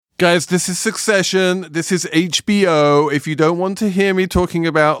Guys, this is Succession. This is HBO. If you don't want to hear me talking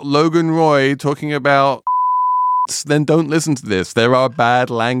about Logan Roy, talking about then don't listen to this. There are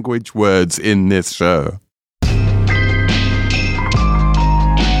bad language words in this show.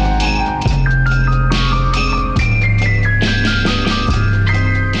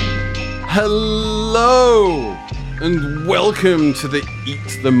 Hello, and welcome to the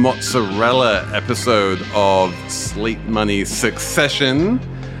Eat the Mozzarella episode of Slate Money Succession.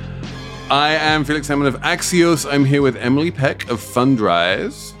 I am Felix Salmon of Axios. I'm here with Emily Peck of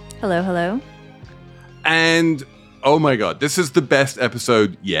Fundrise. Hello, hello. And, oh my God, this is the best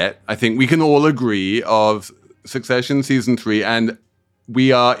episode yet. I think we can all agree of Succession Season 3. And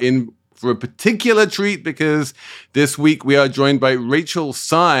we are in for a particular treat because this week we are joined by Rachel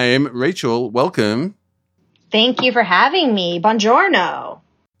Syme. Rachel, welcome. Thank you for having me. Buongiorno.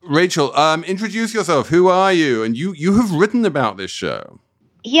 Rachel, introduce yourself. Who are you? And you have written about this show.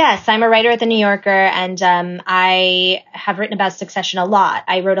 Yes, I'm a writer at The New Yorker, and I have written about Succession a lot.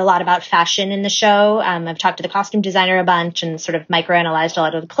 I wrote a lot about fashion in the show. I've talked to the costume designer a bunch and sort of microanalyzed a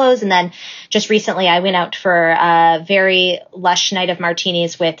lot of the clothes. And then just recently I went out for a very lush night of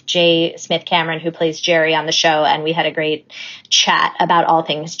martinis with J. Smith Cameron, who plays Jerry on the show. And we had a great chat about all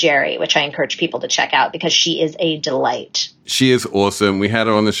things Jerry, which I encourage people to check out because she is a delight. She is awesome. We had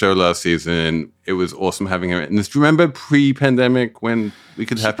her on the show last season. It was awesome having her. And do you remember pre-pandemic when we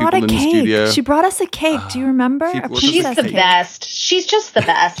could have people in the studio? She brought us a cake. Do you remember? She's the best. She's just the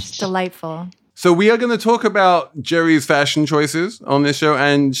best. Delightful. So we are going to talk about Jerry's fashion choices on this show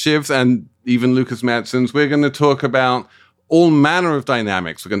and Shiv's and even Lucas Matson's. We're going to talk about all manner of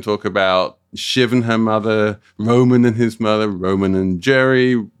dynamics. We're going to talk about Shiv and her mother, Roman and his mother, Roman and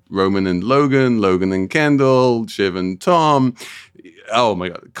Jerry, Roman and Logan, Logan and Kendall, Shiv and Tom. Oh my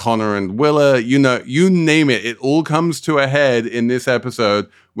God, Connor and Willa. You know, you name it. It all comes to a head in this episode.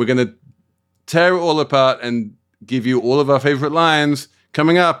 We're going to tear it all apart and give you all of our favorite lines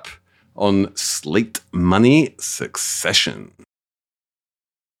coming up on Slate Money Succession.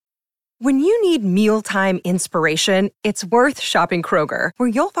 When you need mealtime inspiration, it's worth shopping Kroger, where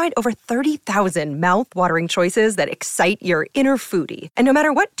you'll find over 30,000 mouth-watering choices that excite your inner foodie. And no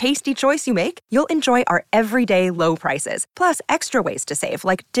matter what tasty choice you make, you'll enjoy our everyday low prices, plus extra ways to save,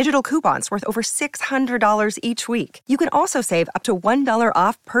 like digital coupons worth over $600 each week. You can also save up to $1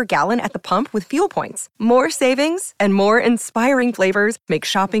 off per gallon at the pump with fuel points. More savings and more inspiring flavors make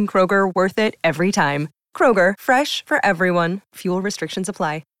shopping Kroger worth it every time. Kroger, fresh for everyone. Fuel restrictions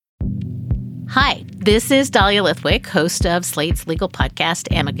apply. Hi, this is Dahlia Lithwick, host of Slate's legal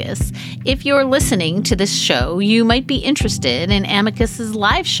podcast, Amicus. If you're listening to this show, you might be interested in Amicus's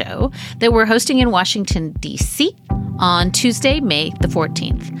live show that we're hosting in Washington, D.C. on Tuesday, May the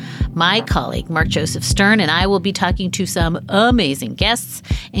 14th. My colleague, Mark Joseph Stern, and I will be talking to some amazing guests,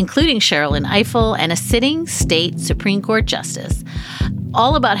 including Sherrilyn Ifill and a sitting state Supreme Court justice,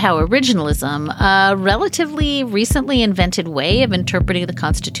 all about how originalism, a relatively recently invented way of interpreting the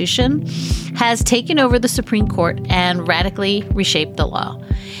Constitution, has taken over the Supreme Court and radically reshaped the law.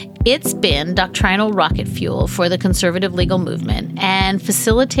 It's been doctrinal rocket fuel for the conservative legal movement and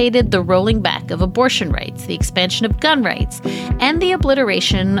facilitated the rolling back of abortion rights, the expansion of gun rights, and the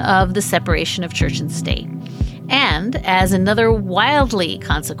obliteration of the separation of church and state. And as another wildly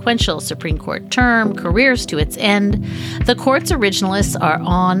consequential Supreme Court term careers to its end, the court's originalists are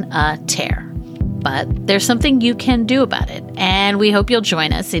on a tear. But there's something you can do about it, and we hope you'll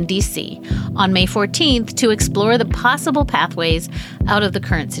join us in D.C. on May 14th to explore the possible pathways out of the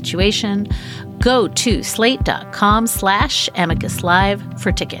current situation. Go to slate.com/Amicus Live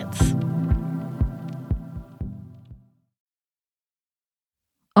for tickets.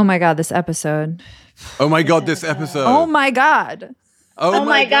 Oh my God, this episode. Oh my God, this episode. Oh my God. Oh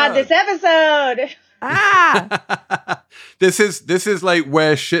my God, this episode. Ah. This is like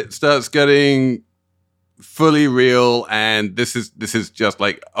where shit starts getting fully real, and this is just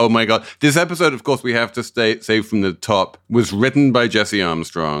like, oh my God. This episode, of course, we have to say from the top, was written by Jesse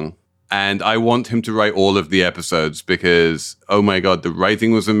Armstrong, and I want him to write all of the episodes because, oh my God, the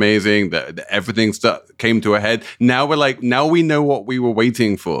writing was amazing. Everything came to a head. Now we know what we were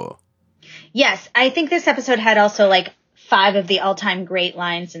waiting for. Yes, I think this episode had also like 5 of the all-time great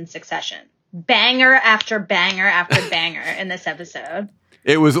lines in Succession. Banger after banger after banger in this episode.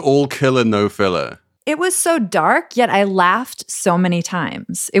 It was all killer, no filler. It was so dark, yet I laughed so many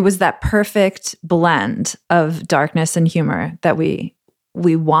times. It was that perfect blend of darkness and humor that we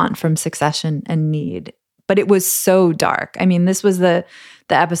want from Succession and need. But it was so dark. I mean, this was the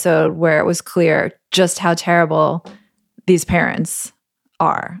episode where it was clear just how terrible these parents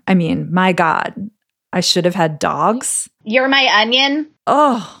are. I mean, my God, I should have had dogs. You're my onion.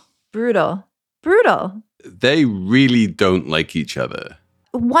 Oh, Brutal. They really don't like each other.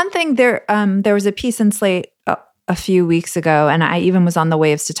 One thing there was a piece in Slate a few weeks ago, and I even was on the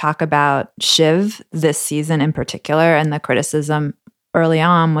waves to talk about Shiv this season in particular, and the criticism early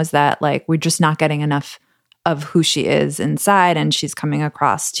on was that like we're just not getting enough of who she is inside, and she's coming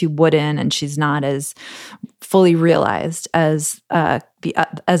across too wooden, and she's not as fully realized as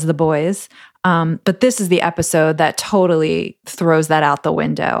the boys. But this is the episode that totally throws that out the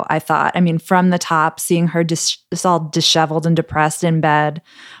window, I thought. I mean, from the top, seeing her just all disheveled and depressed in bed,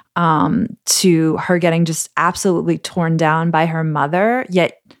 to her getting just absolutely torn down by her mother,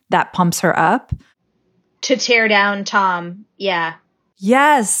 yet that pumps her up. To tear down Tom, yeah.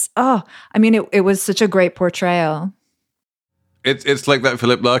 Yes. Oh, I mean, it was such a great portrayal. It's like that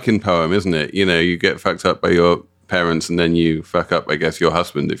Philip Larkin poem, isn't it? You know, you get fucked up by your parents and then you fuck up, I guess, your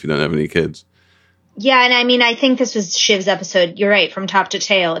husband if you don't have any kids. Yeah, and I mean, I think this was Shiv's episode. You're right, from top to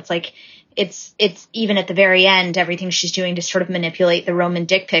tail. It's like, it's even at the very end, everything she's doing to sort of manipulate the Roman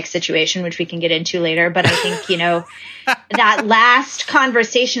dick pic situation, which we can get into later. But I think, you know, that last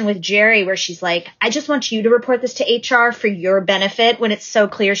conversation with Jerry where she's like, I just want you to report this to HR for your benefit, when it's so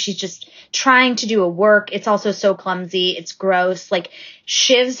clear she's just trying to do a work. It's also so clumsy. It's gross. Like,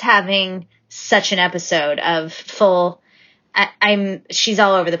 Shiv's having such an episode of full, she's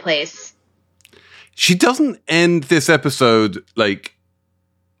all over the place. She doesn't end this episode like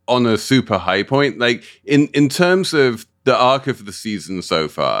on a super high point. Like in terms of the arc of the season so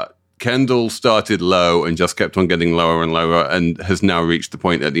far, Kendall started low and just kept on getting lower and lower, and has now reached the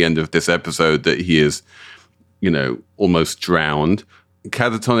point at the end of this episode that he is, you know, almost drowned.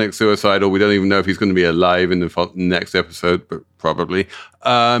 Catatonic suicidal. We don't even know if he's going to be alive in the next episode, but probably.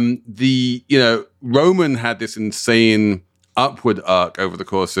 Roman had this insane upward arc over the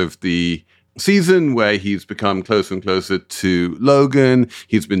course of the season where he's become closer and closer to Logan.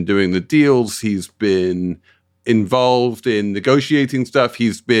 He's been doing the deals. He's been involved in negotiating stuff.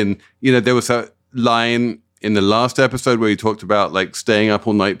 He's been, you know, there was a line in the last episode where he talked about like staying up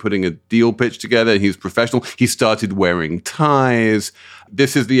all night, putting a deal pitch together. He's professional. He started wearing ties.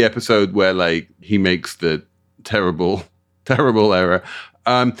 This is the episode where like he makes the terrible error.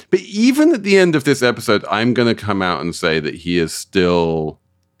 But even at the end of this episode, I'm going to come out and say that he is still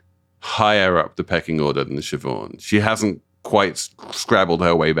higher up the pecking order than Siobhan. She hasn't quite scrabbled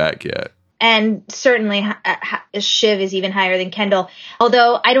her way back yet. And certainly Shiv is even higher than Kendall.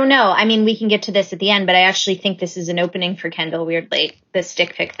 Although, I don't know. I mean, we can get to this at the end, but I actually think this is an opening for Kendall, weirdly, this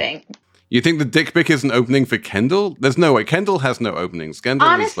dick pic thing. You think the dick pic is an opening for Kendall? There's no way. Kendall has no openings. Kendall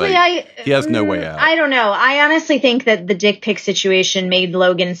honestly, is like, he has no way out. I don't know. I honestly think that the dick pic situation made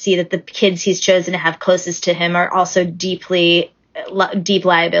Logan see that the kids he's chosen to have closest to him are also deep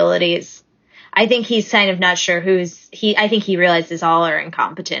liabilities. I think he's kind of not sure I think he realizes all are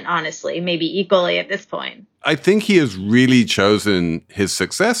incompetent, honestly, maybe equally at this point. I think he has really chosen his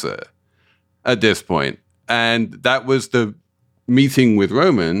successor at this point. And that was the meeting with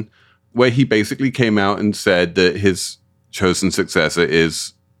Roman, where he basically came out and said that his chosen successor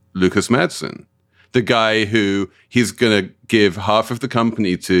is Lukas Matsson, the guy who he's going to give half of the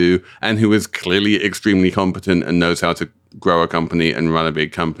company to, and who is clearly extremely competent and knows how to grow a company and run a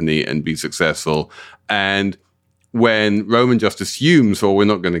big company and be successful. And when Roman just assumes, well, we're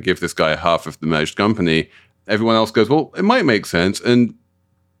not going to give this guy half of the merged company, everyone else goes, well, it might make sense. And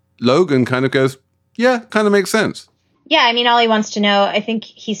Logan kind of goes, yeah, kind of makes sense. Yeah, I mean, all he wants to know, I think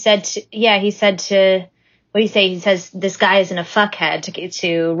he said to, what do you say? He says, this guy isn't a fuckhead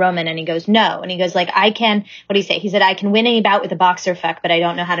to Roman. And he goes, no. And he goes like, what do you say? He said, I can win any bout with a boxer fuck, but I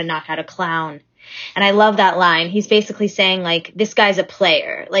don't know how to knock out a clown. And I love that line. He's basically saying like, this guy's a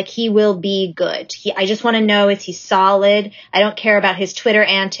player. Like he will be good. I just want to know, is he solid? I don't care about his Twitter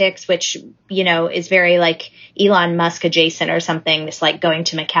antics, which, you know, is very like Elon Musk adjacent or something. Just like going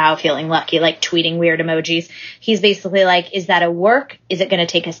to Macau, feeling lucky, like tweeting weird emojis. He's basically like, is that a work? Is it going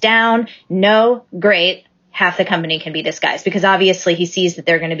to take us down? No, great. Half the company can be this guy's, because obviously he sees that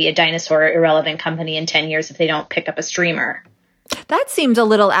they're going to be a dinosaur, irrelevant company in 10 years if they don't pick up a streamer. That seemed a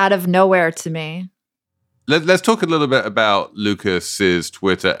little out of nowhere to me. Let's talk a little bit about Lucas's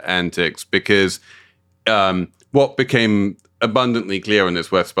Twitter antics, because what became abundantly clear, and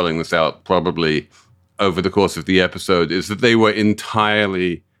it's worth spelling this out probably over the course of the episode, is that they were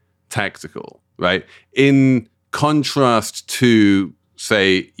entirely tactical, right? In contrast to,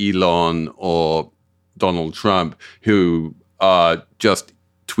 say, Elon or Donald Trump, who are just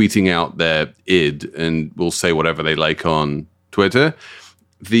tweeting out their id and will say whatever they like on Twitter.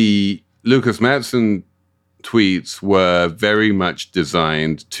 The Lukas Matsson tweets were very much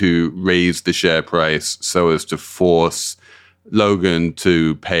designed to raise the share price so as to force Logan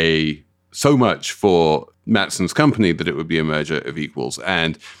to pay so much for Matsson's company that it would be a merger of equals.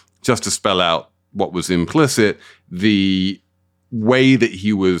 And just to spell out what was implicit, the way that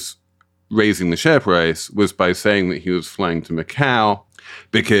he was raising the share price was by saying that he was flying to Macau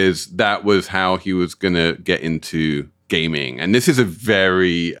because that was how he was going to get into gaming. And this is a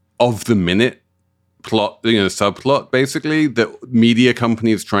very of-the-minute plot, subplot, basically, that media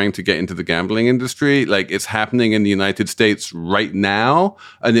companies trying to get into the gambling industry. Like, it's happening in the United States right now,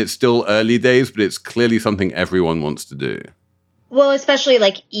 and it's still early days, but it's clearly something everyone wants to do. Well, especially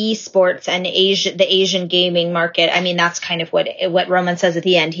like esports and the Asian gaming market. I mean, that's kind of what Roman says at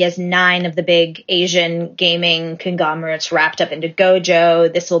the end. He has 9 of the big Asian gaming conglomerates wrapped up into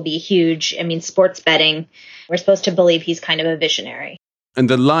Gojo. This will be huge. I mean, sports betting. We're supposed to believe he's kind of a visionary. And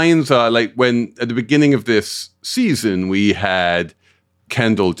the lines are like when at the beginning of this season, we had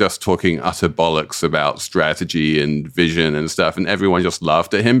Kendall just talking utter bollocks about strategy and vision and stuff. And everyone just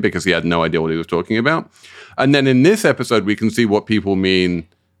laughed at him because he had no idea what he was talking about. And then in this episode, we can see what people mean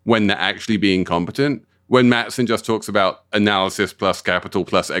when they're actually being competent. When Matsson just talks about analysis plus capital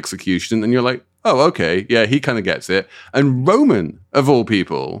plus execution. And you're like, oh, okay. Yeah, he kind of gets it. And Roman, of all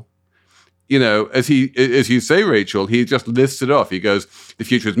people, as you say, Rachel, he just lists it off. He goes, the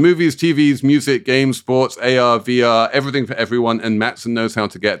future is movies, TVs, music, games, sports, AR, VR, everything for everyone. And Matsson knows how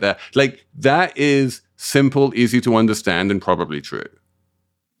to get there. Like, that is simple, easy to understand, and probably true.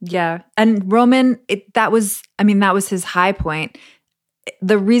 Yeah. And Roman, that was his high point.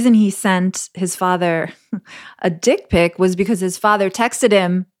 The reason he sent his father a dick pic was because his father texted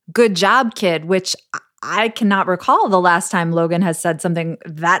him, "Good job, kid," which I cannot recall the last time Logan has said something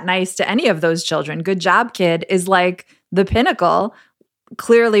that nice to any of those children. "Good job, kid" is like the pinnacle.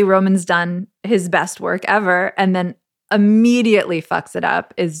 Clearly, Roman's done his best work ever and then immediately fucks it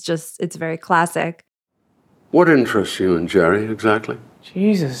up. It's very classic. What interests you in Jerry, exactly?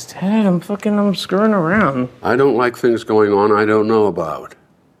 Jesus, Dad, I'm screwing around. I don't like things going on I don't know about.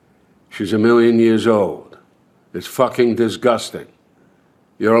 She's 1,000,000 years old. It's fucking disgusting.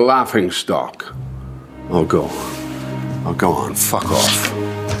 You're a laughingstock. I'll go on. Fuck off.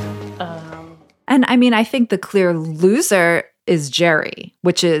 And I mean, I think the clear loser is Jerry,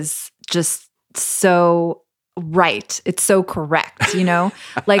 which is just so right. It's so correct,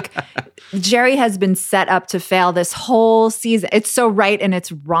 Like, Jerry has been set up to fail this whole season. It's so right in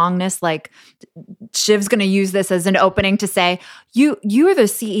its wrongness. Like, Shiv's going to use this as an opening to say, you are the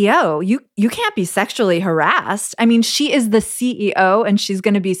CEO. You can't be sexually harassed. I mean, she is the CEO and she's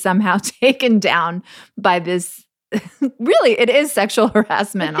going to be somehow taken down by this. Really, it is sexual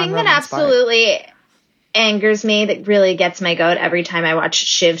harassment. The thing that absolutely angers me, that really gets my goat every time I watch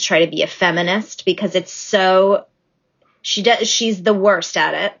Shiv try to be a feminist, because it's so she's the worst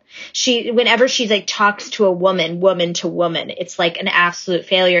at it. Whenever she like talks to a woman to woman, it's like an absolute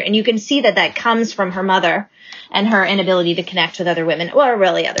failure. And you can see that comes from her mother and her inability to connect with other women, or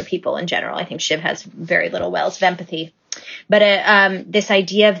really other people in general. I think Shiv has very little wells of empathy. But this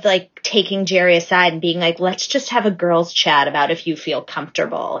idea of like taking Jerry aside and being like, let's just have a girls' chat about if you feel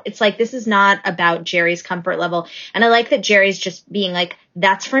comfortable. It's like, this is not about Jerry's comfort level. And I like that Jerry's just being like,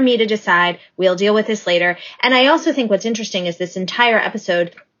 that's for me to decide. We'll deal with this later. And I also think what's interesting is this entire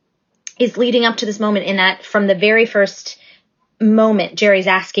episode is leading up to this moment, in that from the very first moment, Jerry's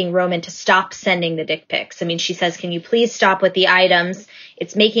asking Roman to stop sending the dick pics. I mean, she says, can you please stop with the items?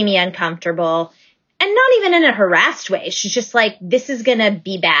 It's making me uncomfortable. And not even in a harassed way. She's just like, this is going to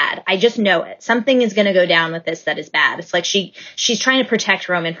be bad. I just know it. Something is going to go down with this that is bad. It's like she's trying to protect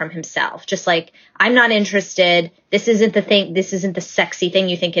Roman from himself. Just like, I'm not interested. This isn't the thing. This isn't the sexy thing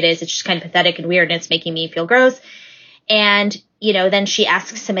you think it is. It's just kind of pathetic and weird, and it's making me feel gross. And, then she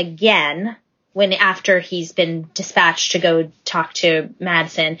asks him again after he's been dispatched to go talk to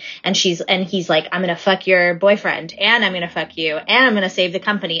Matsson, and he's like, I'm going to fuck your boyfriend, and I'm going to fuck you, and I'm going to save the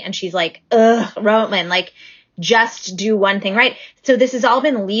company. And she's like, ugh, Roman, like, just do one thing right. So this has all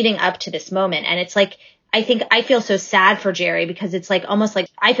been leading up to this moment. And it's like, I think I feel so sad for Jerry, because it's like almost like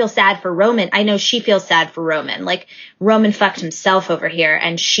I feel sad for Roman. I know she feels sad for Roman. Like, Roman fucked himself over here,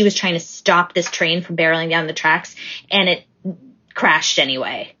 and she was trying to stop this train from barreling down the tracks, and it crashed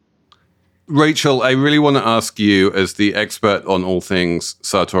anyway. Rachel, I really want to ask you, as the expert on all things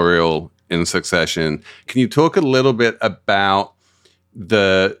sartorial in Succession, can you talk a little bit about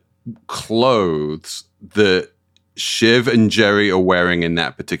the clothes that Shiv and Jerry are wearing in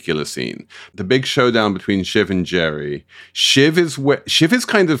that particular scene? The big showdown between Shiv and Jerry. Shiv is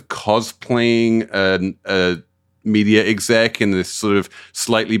kind of cosplaying a media exec in this sort of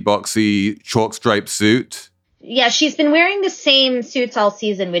slightly boxy chalk striped suit. Yeah, she's been wearing the same suits all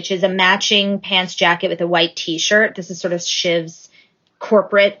season, which is a matching pants jacket with a white t-shirt. This is sort of Shiv's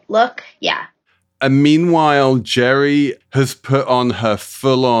corporate look. Yeah. And meanwhile, Jerry has put on her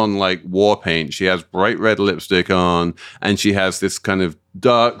full-on, like, war paint. She has bright red lipstick on, and she has this kind of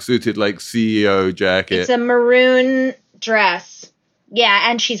dark-suited, like, CEO jacket. It's a maroon dress. Yeah,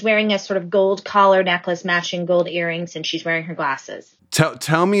 and she's wearing a sort of gold collar necklace matching gold earrings, and she's wearing her glasses.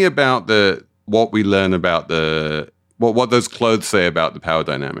 Tell me about what we learn about what those clothes say about the power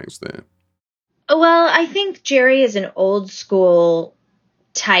dynamics there. Well, I think Jerry is an old school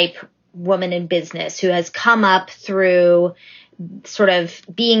type woman in business who has come up through sort of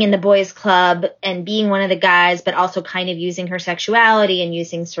being in the boys club and being one of the guys, but also kind of using her sexuality and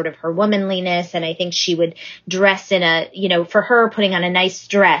using sort of her womanliness. And I think she would dress in for her, putting on a nice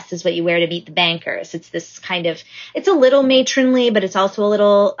dress is what you wear to meet the bankers. It's this kind of, it's a little matronly, but it's also a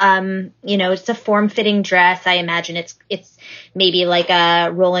little, it's a form-fitting dress. I imagine it's maybe like a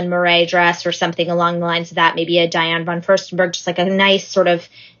Roland Mouret dress or something along the lines of that. Maybe a Diane von Furstenberg, just like a nice sort of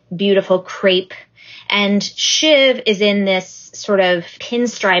beautiful crepe. And Shiv is in this sort of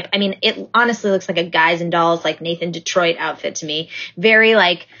pinstripe. I mean, it honestly looks like a Guys and Dolls, like Nathan Detroit outfit to me. Very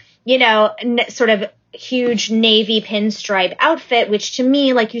like, sort of huge navy pinstripe outfit, which to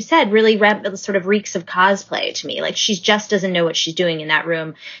me, like you said, really sort of reeks of cosplay to me. Like she just doesn't know what she's doing in that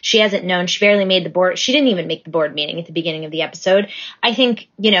room. She hasn't known. She barely made the board. She didn't even make the board meeting at the beginning of the episode. I think,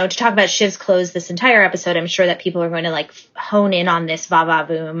 to talk about Shiv's clothes this entire episode, I'm sure that people are going to like hone in on this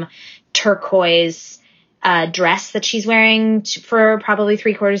Va-Va-Voom turquoise dress that she's wearing for probably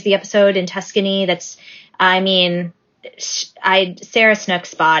 3/4 of the episode in Tuscany. Sarah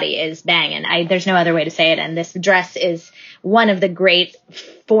Snook's body is banging. There's no other way to say it. And this dress is one of the great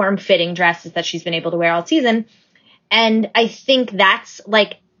form-fitting dresses that she's been able to wear all season. And I think that's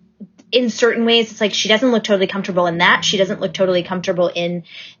like, in certain ways, it's like she doesn't look totally comfortable in that. She doesn't look totally comfortable in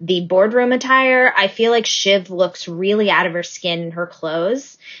the boardroom attire. I feel like Shiv looks really out of her skin in her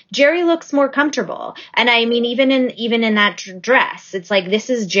clothes. Jerry looks more comfortable. And I mean, even in that dress, it's like, this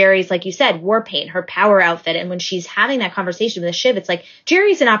is Jerry's, like you said, war paint, her power outfit. And when she's having that conversation with Shiv, it's like,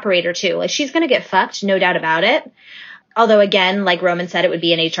 Jerry's an operator too. Like she's going to get fucked, no doubt about it. Although, again, like Roman said, it would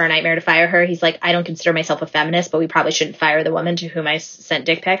be an HR nightmare to fire her. He's like, I don't consider myself a feminist, but we probably shouldn't fire the woman to whom I sent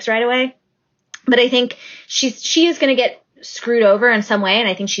dick pics right away. But I think she is going to get screwed over in some way, and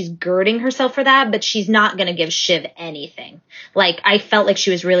I think she's girding herself for that, but she's not going to give Shiv anything. Like, I felt like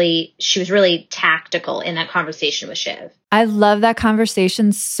she was really tactical in that conversation with Shiv. I love that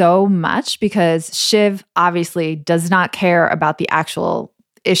conversation so much because Shiv obviously does not care about the actual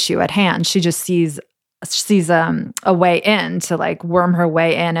issue at hand. She just sees a way in to like worm her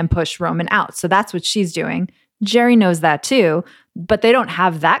way in and push Roman out. So that's what she's doing. Jerry knows that too, but they don't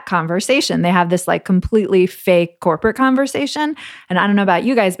have that conversation. They have this like completely fake corporate conversation. And I don't know about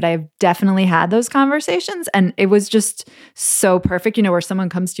you guys, but I've definitely had those conversations. And it was just so perfect, where someone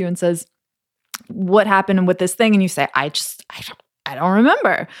comes to you and says, what happened with this thing? And you say, I don't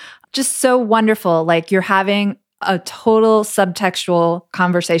remember. Just so wonderful. Like you're having a total subtextual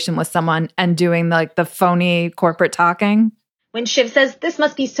conversation with someone and doing like the phony corporate talking. When Shiv says, this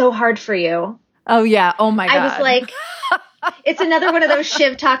must be so hard for you. Oh yeah. Oh my God. I was like, it's another one of those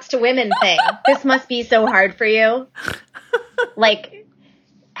Shiv talks to women thing. This must be so hard for you. Like,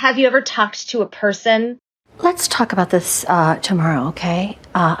 have you ever talked to a person? Let's talk about this tomorrow, okay?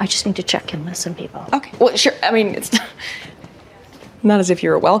 I just need to check in with some people. Okay. Well, sure. I mean, it's not as if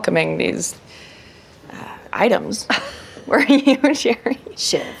you were welcoming these items, were you, Jerry?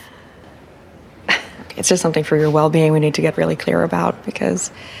 Shiv. Okay, it's just something for your well-being we need to get really clear about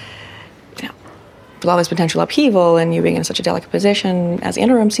because, with all this potential upheaval and you being in such a delicate position as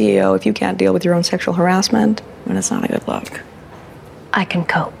interim CEO, if you can't deal with your own sexual harassment, then it's not a good look. I can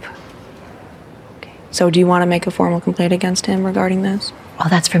cope. Okay. So do you want to make a formal complaint against him regarding this? Well,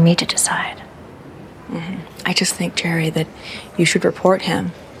 that's for me to decide. Mm-hmm. I just think, Jerry, that you should report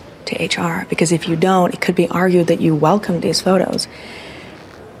him to HR, because if you don't, it could be argued that you welcomed these photos,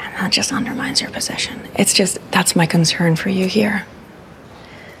 and that just undermines your position. It's just, that's my concern for you here.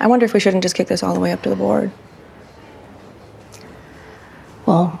 I wonder if we shouldn't just kick this all the way up to the board.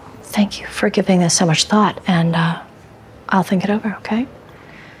 Well, thank you for giving this so much thought, and I'll think it over, okay?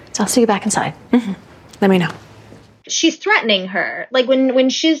 So I'll see you back inside. Mm-hmm. Let me know. She's threatening her. Like when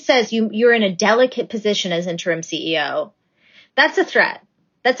she says you're in a delicate position as interim CEO, that's a threat.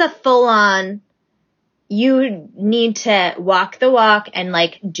 That's a full-on, you need to walk the walk and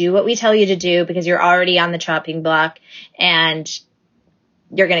like do what we tell you to do because you're already on the chopping block and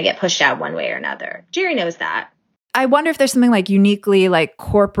you're going to get pushed out one way or another. Jerry knows that. I wonder if there's something like uniquely like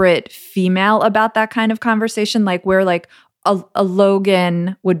corporate female about that kind of conversation, like where like a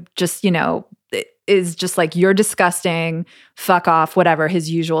Logan would just, is just like, you're disgusting, fuck off, whatever, his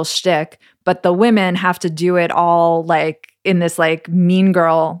usual shtick. But the women have to do it all like in this like mean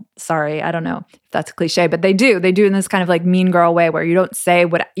girl, sorry, I don't know if that's a cliche, but they do in this kind of like mean girl way where you don't say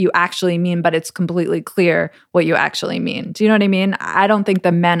what you actually mean, but it's completely clear what you actually mean. Do you know what I mean? I don't think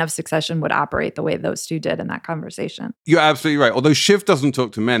the men of Succession would operate the way those two did in that conversation. You're absolutely right. Although Shiv doesn't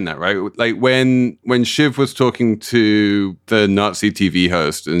talk to men that, right? Like when Shiv was talking to the Nazi TV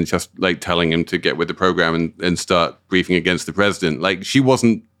host and just like telling him to get with the program and start briefing against the president, like she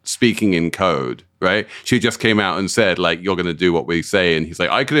wasn't speaking in code, right? She just came out and said, like, you're going to do what we say. And he's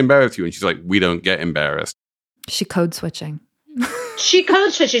like, I could embarrass you. And she's like, we don't get embarrassed. She code switching. She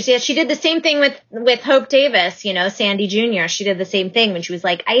code switches. Yeah, she did the same thing with Hope Davis, Sandy Jr. She did the same thing when she was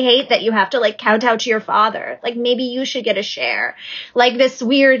like, I hate that you have to like kowtow to your father. Like maybe you should get a share. Like this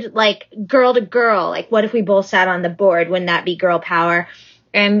weird, like girl to girl. Like what if we both sat on the board? Wouldn't that be girl power?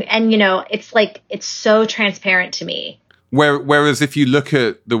 And it's like, it's so transparent to me. Whereas if you look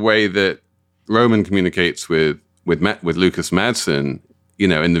at the way that Roman communicates with Lucas Madsen,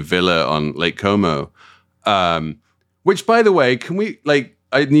 in the villa on Lake Como, which, by the way,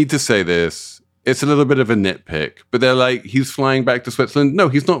 I need to say this, it's a little bit of a nitpick, but they're like, he's flying back to Switzerland. No,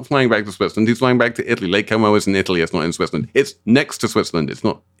 he's not flying back to Switzerland. He's flying back to Italy. Lake Como is in Italy. It's not in Switzerland. It's next to Switzerland. It's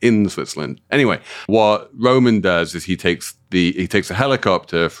not in Switzerland. Anyway, what Roman does is he takes a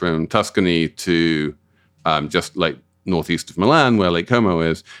helicopter from Tuscany to just like northeast of Milan, where Lake Como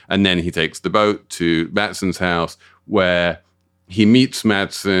is, and then he takes the boat to Madsen's house, where he meets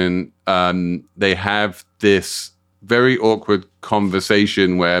Madsen. They have this very awkward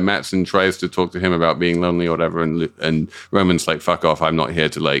conversation where Madsen tries to talk to him about being lonely or whatever, and Roman's like, fuck off, I'm not here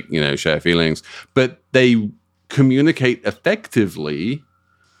to like, share feelings. But they communicate effectively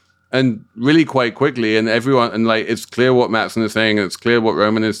and really quite quickly, and it's clear what Madsen is saying, and it's clear what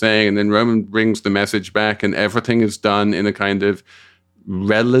Roman is saying, and then Roman brings the message back, and everything is done in a kind of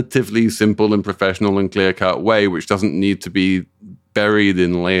relatively simple and professional and clear-cut way, which doesn't need to be buried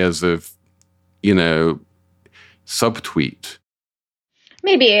in layers of, subtweet.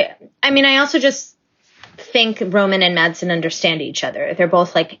 Maybe. I mean, I also just think Roman and Madsen understand each other. They're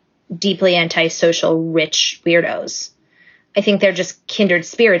both like deeply antisocial, rich weirdos. I think they're just kindred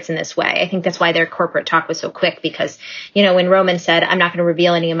spirits in this way. I think that's why their corporate talk was so quick because, when Roman said, I'm not going to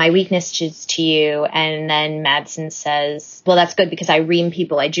reveal any of my weaknesses to you. And then Madsen says, well, that's good because I ream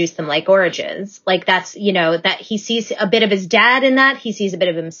people. I juice them like oranges. Like that's, that he sees a bit of his dad in that. He sees a bit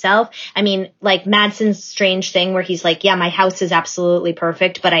of himself. I mean, like Madsen's strange thing where he's like, yeah, my house is absolutely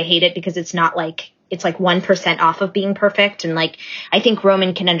perfect, but I hate it because it's not like, it's like 1% off of being perfect. And like, I think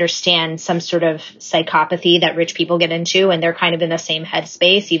Roman can understand some sort of psychopathy that rich people get into, and they're kind of in the same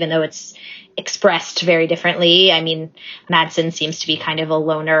headspace, even though it's expressed very differently. I mean, Madsen seems to be kind of a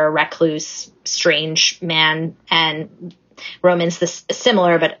loner, recluse, strange man, and Roman's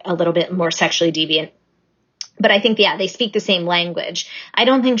similar, but a little bit more sexually deviant. But I think, they speak the same language. I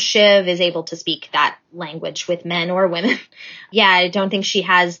don't think Shiv is able to speak that language with men or women. I don't think she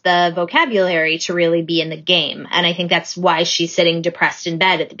has the vocabulary to really be in the game. And I think that's why she's sitting depressed in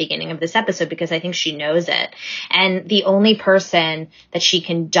bed at the beginning of this episode, because I think she knows it. And the only person that she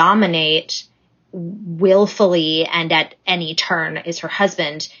can dominate willfully and at any turn is her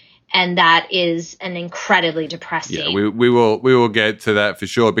husband. And that is an incredibly depressing. Yeah, we will get to that for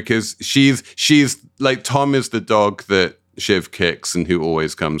sure, because she's like, Tom is the dog that Shiv kicks and who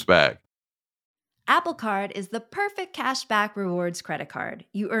always comes back. Apple Card is the perfect cashback rewards credit card.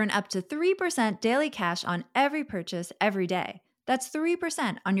 You earn up to 3% daily cash on every purchase every day. That's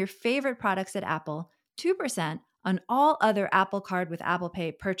 3% on your favorite products at Apple, 2% on all other Apple Card with Apple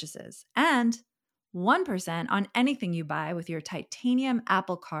Pay purchases, and 1% on anything you buy with your titanium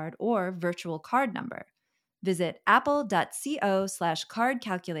Apple Card or virtual card number. Visit apple.co/card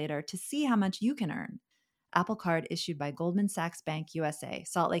calculator to see how much you can earn. Apple Card issued by Goldman Sachs Bank USA,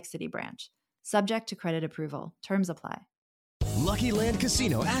 Salt Lake City branch. Subject to credit approval. Terms apply. Lucky Land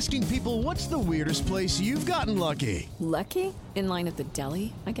Casino, asking people, what's the weirdest place you've gotten lucky? Lucky? In line at the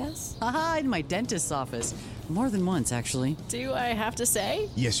deli, I guess? Aha, in my dentist's office. More than once, actually. Do I have to say?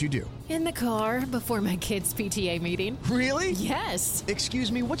 Yes, you do. In the car before my kids' PTA meeting. Really? Yes. Excuse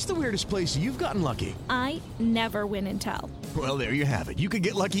me, what's the weirdest place you've gotten lucky? I never win and tell. Well, there you have it. You can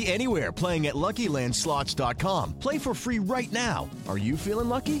get lucky anywhere, playing at LuckyLandSlots.com. Play for free right now. Are you feeling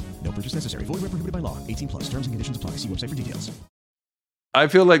lucky? No purchase necessary. Void where prohibited by law. 18+. Terms and conditions apply. See website for details. I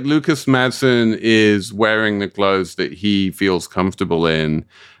feel like Lucas Madsen is wearing the clothes that he feels comfortable in,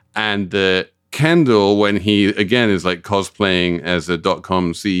 and that Kendall, when he again is like cosplaying as a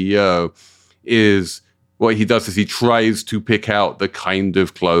 .com CEO, is what he does is he tries to pick out the kind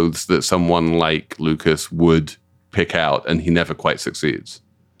of clothes that someone like Lucas would pick out, and he never quite succeeds.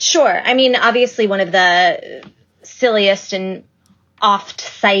 Sure. I mean, obviously one of the silliest and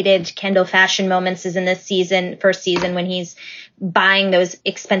oft-cited Kendall fashion moments is in this first season, when he's buying those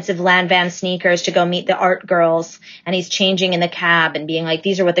expensive Lanvin sneakers to go meet the art girls, and he's changing in the cab and being like,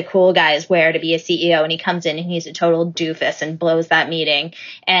 these are what the cool guys wear to be a CEO, and he comes in and he's a total doofus and blows that meeting,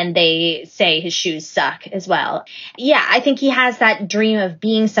 and they say his shoes suck as well. Yeah, I think he has that dream of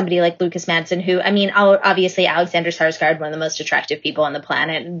being somebody like Lukas Matsson, who, I mean, obviously Alexander Skarsgård, one of the most attractive people on the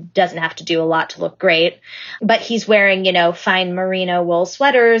planet, doesn't have to do a lot to look great, but he's wearing, fine merino wool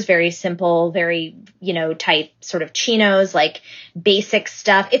sweaters, very simple, very, tight sort of chinos, like basic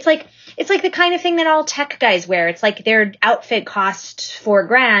stuff. It's like the kind of thing that all tech guys wear. It's like their outfit cost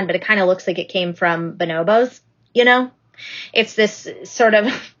 $4,000, but it kind of looks like it came from Bonobos, It's this sort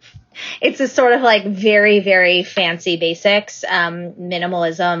of like very, very fancy basics,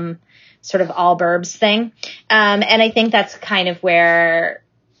 minimalism, sort of all burbs thing. And I think that's kind of where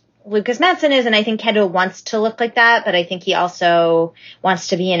Lukas Matsson is, and I think Kendall wants to look like that, but I think he also wants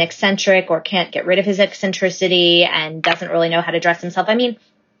to be an eccentric or can't get rid of his eccentricity and doesn't really know how to dress himself. I mean,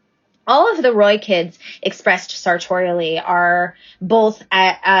 all of the Roy kids expressed sartorially are both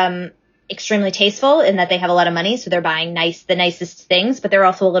extremely tasteful in that they have a lot of money, so they're buying the nicest things, but they're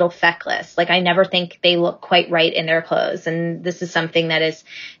also a little feckless. Like, I never think they look quite right in their clothes, and this is something that is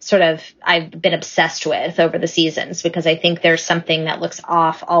sort of I've been obsessed with over the seasons, because I think there's something that looks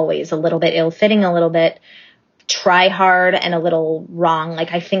off always, a little bit ill-fitting, a little bit try hard, and a little wrong.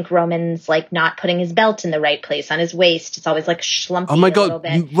 Like, I think Roman's like not putting his belt in the right place on his waist. It's always like schlumpy. Oh my a little God,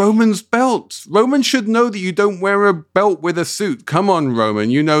 bit. Roman's belt. Roman should know that you don't wear a belt with a suit. Come on, Roman,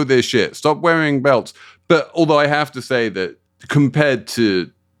 you know this shit. Stop wearing belts. But although I have to say that compared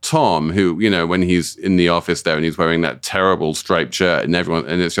to Tom, who, when he's in the office there and he's wearing that terrible striped shirt and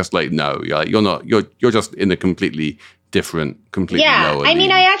it's just like, no, you're just in a completely different, completely lower. I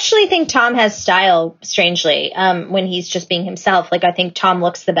mean, I actually think Tom has style, strangely, when he's just being himself. Like, I think Tom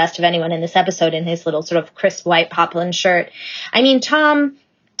looks the best of anyone in this episode in his little sort of crisp white poplin shirt. I mean, Tom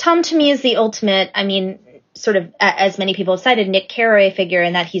to me is the ultimate, sort of, as many people have cited, Nick Carraway figure,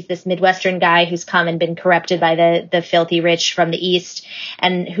 in that he's this Midwestern guy who's come and been corrupted by the filthy rich from the East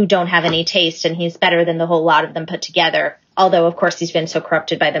and who don't have any taste, and he's better than the whole lot of them put together. Although, of course, he's been so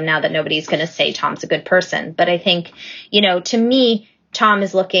corrupted by them now that nobody's going to say Tom's a good person. But I think, to me, Tom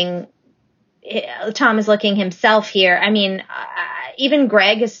is looking himself here. I mean, even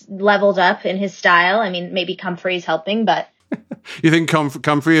Greg has leveled up in his style. I mean, maybe Comfrey's helping, but... You think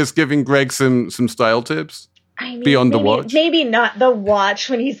Comfrey is giving Greg some style tips? Beyond the watch? Maybe not the watch,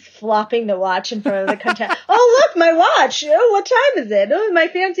 when he's flopping the watch in front of the content. Oh, look, my watch. Oh, what time is it? Oh, my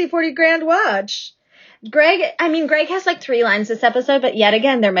fancy $40,000 watch. Greg has like 3 lines this episode, but yet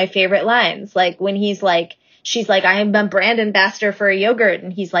again, they're my favorite lines. Like, when he's like, she's like, I'm a brand ambassador for a yogurt.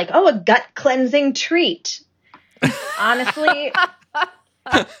 And he's like, oh, a gut cleansing treat. Honestly,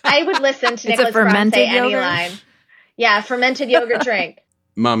 I would listen to Nicholas Braun say any line. Yeah, fermented yogurt drink.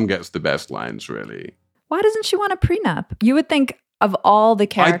 Mum gets the best lines, really. Why doesn't she want a prenup? You would think of all the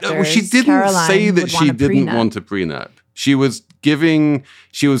characters, she didn't Caroline say that she didn't want a prenup. She was giving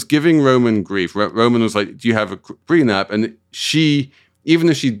Roman grief. Roman was like, do you have a prenup? And she, even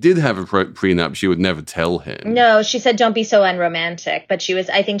if she did have a prenup, she would never tell him. No, she said, don't be so unromantic. But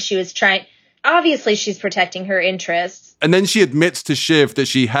I think she was trying, obviously she's protecting her interests. And then she admits to Shiv that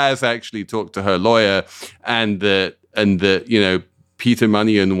she has actually talked to her lawyer and that Peter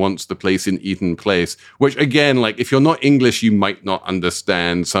Munion wants the place in Eaton Place, which again, like, if you're not English, you might not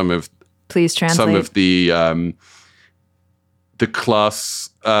understand Please translate. some of the class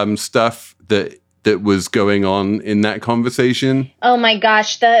stuff that was going on in that conversation. Oh my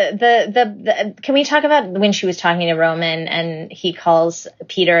gosh. The can we talk about when she was talking to Roman and he calls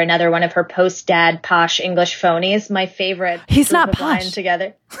Peter another one of her post-dad posh English phonies? My favorite. He's not posh.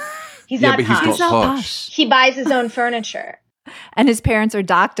 Together. He's not posh. He's not posh. He buys his own furniture. And his parents are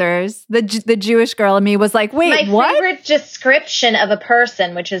doctors. The Jewish girl in me was like, wait, what? My favorite description of a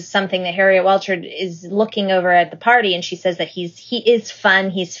person, which is something that Harriet Welcher is looking over at the party, and she says that he is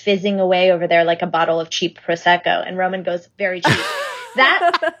fun. He's fizzing away over there like a bottle of cheap Prosecco. And Roman goes, very cheap.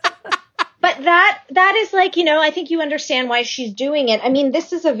 But that is like, I think you understand why she's doing it. I mean,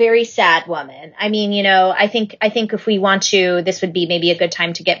 this is a very sad woman. I mean, I think if we want to, this would be maybe a good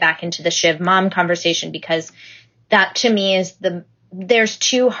time to get back into the Shiv mom conversation, because that to me is there's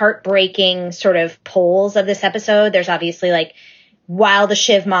 2 heartbreaking sort of poles of this episode. There's obviously like while the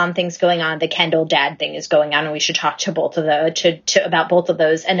Shiv mom thing's going on, the Kendall dad thing is going on, and we should talk to both of those about both of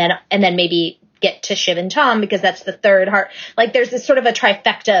those, and then maybe get to Shiv and Tom, because that's the third heart. Like, there's this sort of a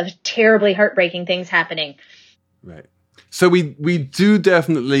trifecta of terribly heartbreaking things happening. Right. So we do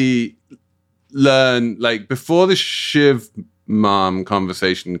definitely learn, like, before the Shiv mom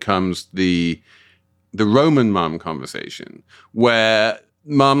conversation comes the Roman mom conversation, where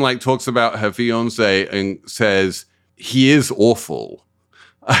mom like talks about her fiance and says, he is awful.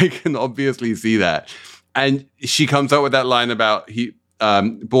 I can obviously see that. And she comes up with that line about he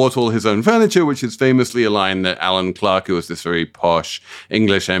bought all his own furniture, which is famously a line that Alan Clark, who was this very posh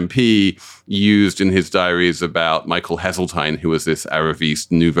English MP, used in his diaries about Michael Heseltine, who was this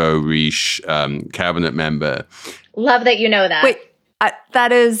Araviste Nouveau Riche cabinet member. Love that you know that. Wait,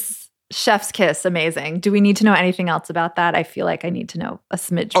 that is chef's kiss. Amazing. Do we need to know anything else about that? I feel like I need to know a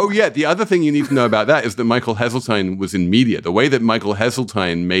smidge. Oh, yeah. The other thing you need to know about that is that Michael Heseltine was in media. The way that Michael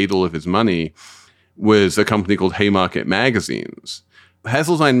Heseltine made all of his money was a company called Haymarket Magazines.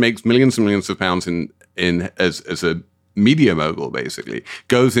 Heseltine makes millions and millions of pounds as a media mogul, basically,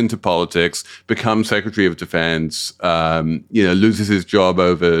 goes into politics, becomes Secretary of Defense, loses his job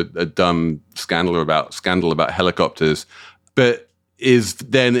over a dumb scandal about helicopters, but is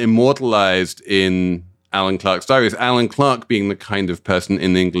then immortalized in Alan Clark's diaries. Alan Clark being the kind of person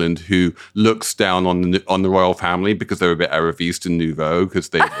in England who looks down on the royal family because they're a bit Araviste and Nouveau, because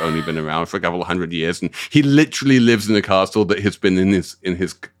they've only been around for a couple of 100 years, and he literally lives in a castle that has been in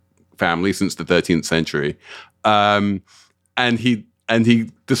his family since the 13th century. And he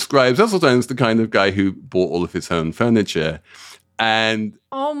describes Heseltine as the kind of guy who bought all of his own furniture. And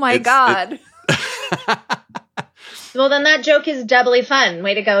oh my God. Well, then that joke is doubly fun.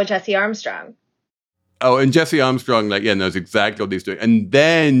 Way to go, Jesse Armstrong. Oh, and Jesse Armstrong, knows exactly what he's doing. And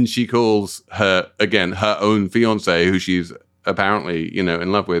then she calls her own fiance, who she's apparently,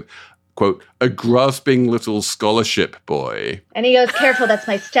 in love with, quote, a grasping little scholarship boy. And he goes, careful, that's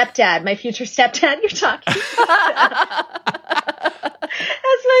my stepdad, my future stepdad you're talking about.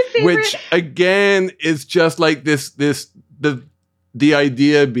 That's my favorite. Which, again, is just like the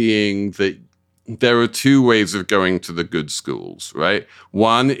idea being that there are two ways of going to the good schools, right?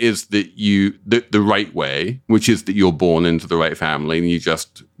 One is that the right way, which is that you're born into the right family and you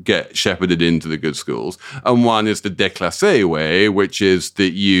just get shepherded into the good schools. And one is the déclassé way, which is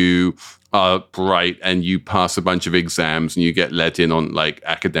that you are bright and you pass a bunch of exams and you get let in on like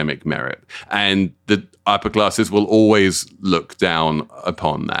academic merit. And the upper classes will always look down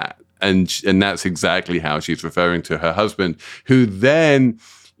upon that. And that's exactly how she's referring to her husband, who then,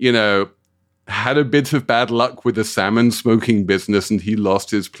 had a bit of bad luck with a salmon smoking business and he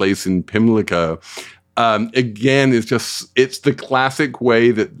lost his place in Pimlico. Again, it's the classic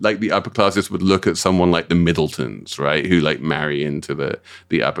way that like the upper classes would look at someone like the Middletons, right? Who like marry into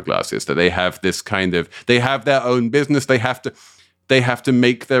the upper classes, that they have this kind of, they have their own business. They have to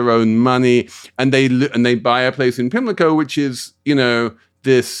make their own money, and they buy a place in Pimlico, which is,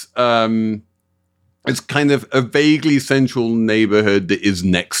 this, it's kind of a vaguely central neighborhood that is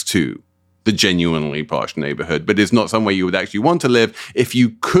next to the genuinely posh neighborhood, but it's not somewhere you would actually want to live if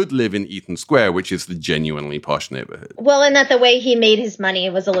you could live in Eaton Square, which is the genuinely posh neighborhood. Well, and that the way he made his money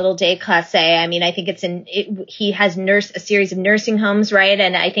was a little déclassé. I mean, I think he has a series of nursing homes, right?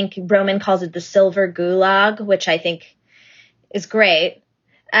 And I think Roman calls it the Silver Gulag, which I think is great.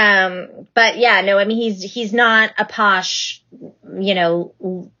 But yeah, no, I mean, he's not a posh,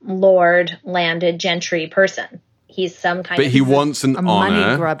 lord landed gentry person. He's some kind but he wants an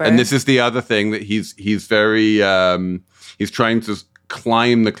honor, and this is the other thing that he's very he's trying to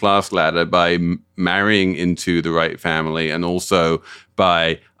climb the class ladder by marrying into the right family, and also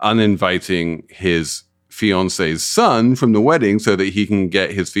by uninviting his fiance's son from the wedding so that he can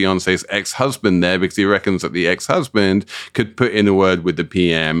get his fiance's ex-husband there, because he reckons that the ex-husband could put in a word with the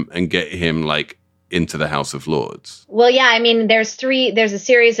PM and get him like into the House of Lords. Well, yeah, I mean, there's a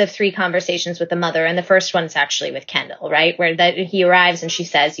series of 3 conversations with the mother, and the first one's actually with Kendall, right? Where he arrives and she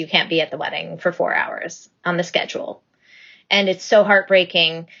says, you can't be at the wedding for 4 hours on the schedule. And it's so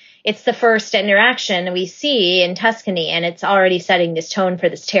heartbreaking. It's the first interaction we see in Tuscany, and it's already setting this tone for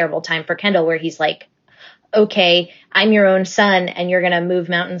this terrible time for Kendall, where he's like, okay, I'm your own son and you're going to move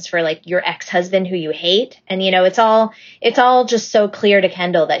mountains for like your ex-husband who you hate. And, it's all just so clear to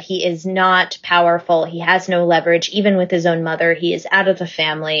Kendall that he is not powerful. He has no leverage, even with his own mother. He is out of the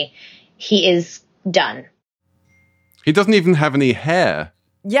family. He is done. He doesn't even have any hair.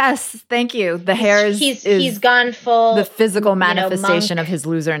 Yes, thank you. The hair is he's gone full, the physical manifestation of his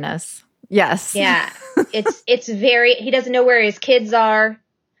loserness. Yes. Yeah. It's very, he doesn't know where his kids are.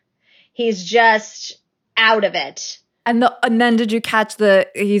 He's just out of it. And then did you catch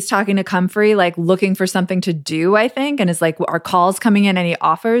he's talking to Comfrey, like looking for something to do, I think, and is like, are calls coming in and he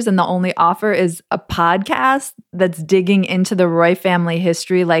offers, and the only offer is a podcast that's digging into the Roy family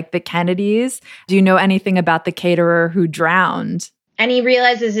history, like the Kennedys. Do you know anything about the caterer who drowned? And he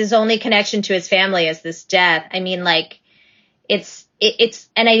realizes his only connection to his family is this death. I mean, like,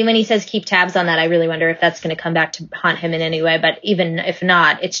 when he says keep tabs on that, I really wonder if that's going to come back to haunt him in any way. But even if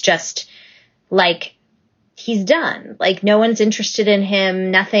not, it's just like, he's done. Like, no one's interested in him.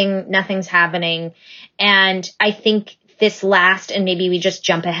 Nothing's happening. And I think this last, and maybe we just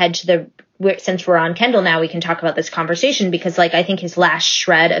jump ahead to since we're on Kendall now, we can talk about this conversation, because like, I think his last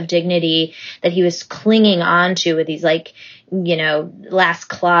shred of dignity that he was clinging on to with these like, you know, last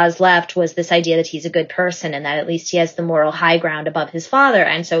clause left was this idea that he's a good person and that at least he has the moral high ground above his father.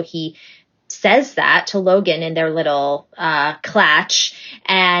 And so he says that to Logan in their little clatch,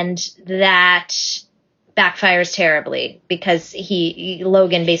 and that backfires terribly, because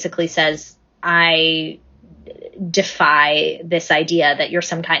Logan basically says, I defy this idea that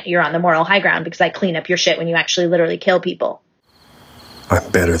you're on the moral high ground because I clean up your shit when you actually literally kill people.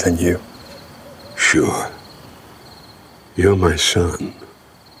 I'm better than you. Sure. You're my son.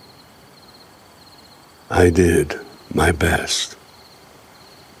 I did my best.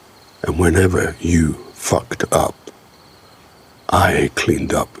 And whenever you fucked up, I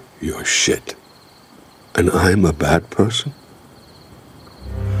cleaned up your shit. And I'm a bad person?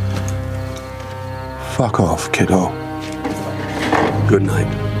 Fuck off, kiddo. Good night.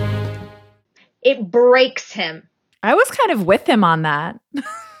 It breaks him. I was kind of with him on that.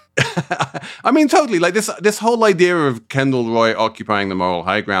 I mean, totally. Like this whole idea of Kendall Roy occupying the moral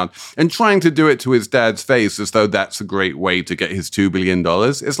high ground and trying to do it to his dad's face as though that's a great way to get his $2 billion.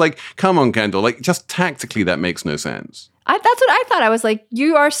 It's like, come on, Kendall. Like, just tactically, that makes no sense. That's what I thought. I was like,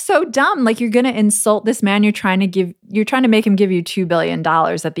 you are so dumb. Like, you're going to insult this man. You're trying to make him give you $2 billion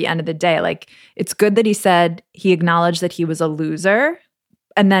at the end of the day. Like, it's good that he acknowledged that he was a loser.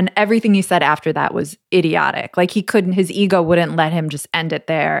 And then everything he said after that was idiotic. Like, his ego wouldn't let him just end it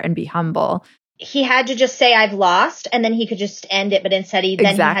there and be humble. He had to just say, I've lost, and then he could just end it. But instead, he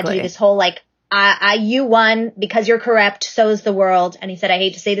had to do this whole, like, you won because you're corrupt, so is the world. And he said, I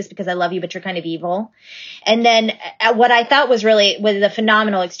hate to say this because I love you, but you're kind of evil. And then what I thought was the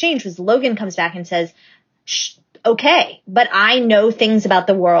phenomenal exchange was Logan comes back and says, okay, but I know things about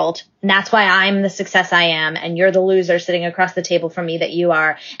the world, and that's why I'm the success I am, and you're the loser sitting across the table from me that you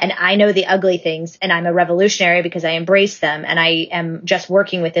are, and I know the ugly things, and I'm a revolutionary because I embrace them, and I am just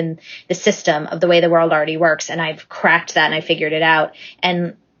working within the system of the way the world already works, and I've cracked that, and I figured it out,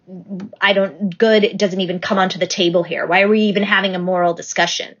 and good doesn't even come onto the table here. Why are we even having a moral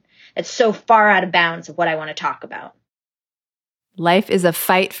discussion? It's so far out of bounds of what I want to talk about. Life is a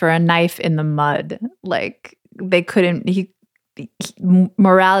fight for a knife in the mud. Like, they couldn't,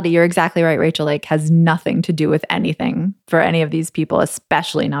 morality, you're exactly right, Rachel, like, has nothing to do with anything for any of these people,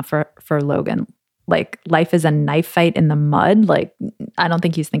 especially not for Logan. Like, life is a knife fight in the mud. Like, I don't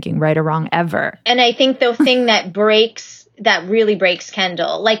think he's thinking right or wrong ever. And I think the thing that really breaks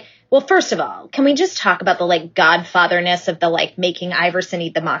Kendall, like, well, first of all, can we just talk about the, like, godfatherness of the, like, making Iverson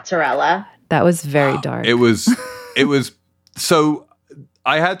eat the mozzarella? That was very dark. It was so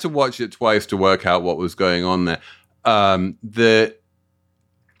I had to watch it twice to work out what was going on there. The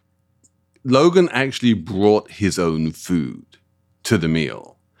Logan actually brought his own food to the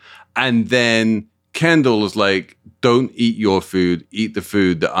meal. And then Kendall was like, don't eat your food, eat the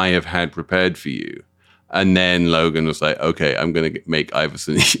food that I have had prepared for you. And then Logan was like, okay, I'm going to make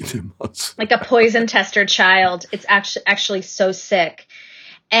Iverson eat the mozzarella. Like a poison tester child. It's actually so sick.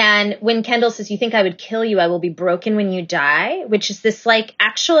 And when Kendall says, you think I would kill you, I will be broken when you die, which is this, like,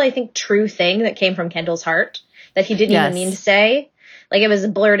 actual, I think, true thing that came from Kendall's heart that he didn't even mean to say. Like, it was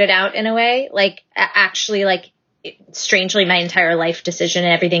blurted out in a way. Like, actually, like, strangely, my entire life decision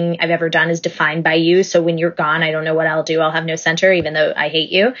and everything I've ever done is defined by you. So when you're gone, I don't know what I'll do. I'll have no center, even though I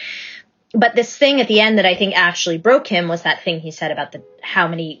hate you. But this thing at the end that I think actually broke him was that thing he said about how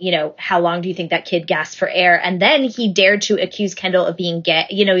long do you think that kid gasped for air? And then he dared to accuse Kendall of being gay.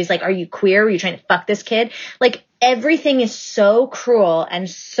 You know, he's like, are you queer? Are you trying to fuck this kid? Like, everything is so cruel and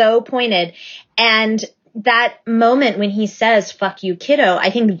so pointed. And that moment when he says, fuck you, kiddo,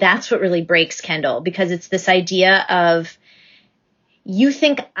 I think that's what really breaks Kendall, because it's this idea of, you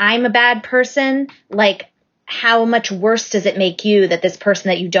think I'm a bad person? Like, how much worse does it make you that this person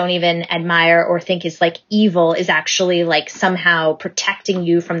that you don't even admire or think is, like, evil is actually, like, somehow protecting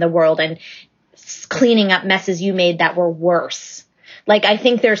you from the world and cleaning up messes you made that were worse? Like, I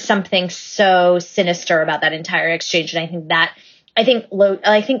think there's something so sinister about that entire exchange. And I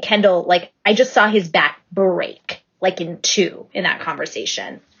think Kendall, like, I just saw his back break like in 2 in that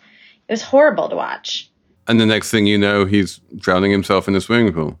conversation. It was horrible to watch. And the next thing you know, he's drowning himself in the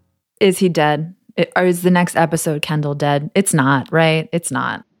swimming pool. Is he dead? Or is the next episode Kendall dead? It's not, right? It's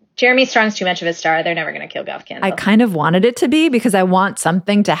not. Jeremy Strong's too much of a star. They're never going to kill Gough Kendall. I kind of wanted it to be because I want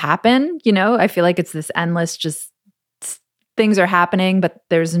something to happen. You know, I feel like it's this endless, just things are happening, but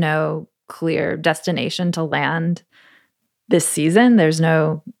there's no clear destination to land this season.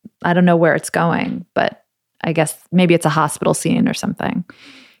 I don't know where it's going, but I guess maybe it's a hospital scene or something.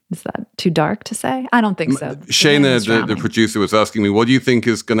 Is that too dark to say? I don't think so. Shayna, the producer, was asking me, what do you think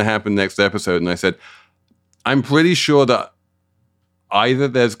is going to happen next episode? And I said, I'm pretty sure that either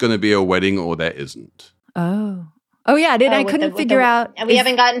there's going to be a wedding or there isn't. Oh yeah. I couldn't figure out. We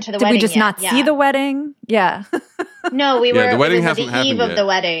haven't gotten to the wedding. Did we just not see the wedding? Yeah. No, we were. The wedding it was hasn't the eve happened of yet. the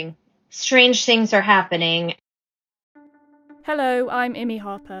wedding. Strange things are happening. Hello, I'm Imi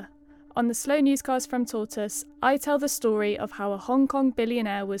Harper. On the Slow Newscast from Tortoise, I tell the story of how a Hong Kong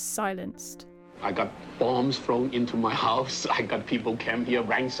billionaire was silenced. I got bombs thrown into my house. I got people came here,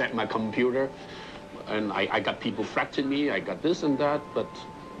 ransacked my computer. And I got people threatening me. I got this and that, but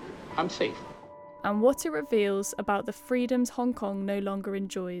I'm safe. And what it reveals about the freedoms Hong Kong no longer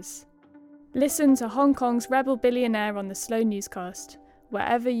enjoys. Listen to Hong Kong's rebel billionaire on the Slow Newscast,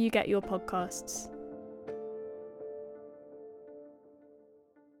 wherever you get your podcasts.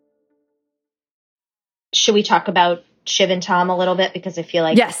 Should we talk about Shiv and Tom a little bit? Because I feel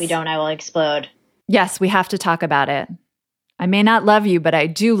like if we don't, I will explode. Yes, we have to talk about it. I may not love you, but I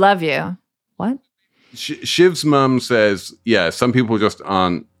do love you. What? Shiv's mum says, yeah, some people just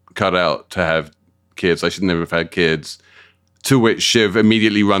aren't cut out to have kids. I should never have had kids. To which Shiv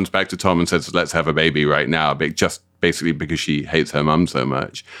immediately runs back to Tom and says, let's have a baby right now, just basically because she hates her mum so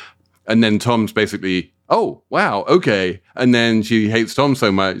much. And then Tom's basically, oh, wow, okay. And then she hates Tom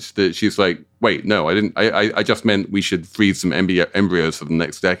so much that she's like, wait, no, I didn't. I just meant we should freeze some embryos for the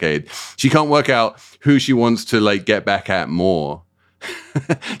next decade. She can't work out who she wants to like get back at more.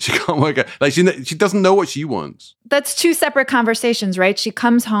 She can't work out. Like she doesn't know what she wants. That's 2 separate conversations, right? She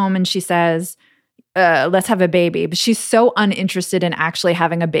comes home and she says, let's have a baby. But she's so uninterested in actually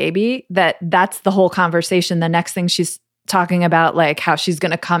having a baby that's the whole conversation. The next thing she's talking about, like how she's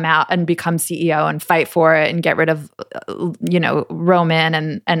going to come out and become CEO and fight for it and get rid of,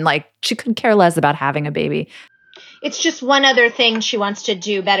 Roman and like she couldn't care less about having a baby. It's just one other thing she wants to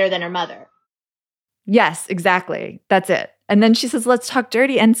do better than her mother. Yes, exactly. That's it. And then she says, let's talk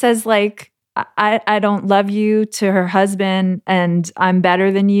dirty, and says like, I don't love you to her husband and I'm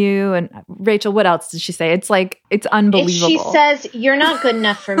better than you. And Rachel, what else did she say? It's like, it's unbelievable. She says, you're not good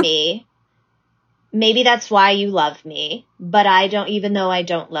enough for me. Maybe that's why you love me, but even though I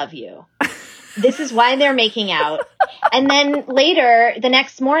don't love you. This is why they're making out. And then later, the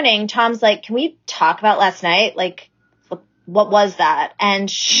next morning, Tom's like, can we talk about last night? Like, what was that? And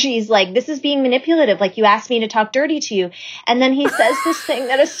she's like, this is being manipulative. Like, you asked me to talk dirty to you. And then he says this thing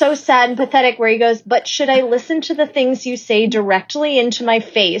that is so sad and pathetic where he goes, but should I listen to the things you say directly into my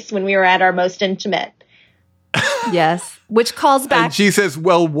face when we were at our most intimate? Yes. Which calls back. And she says,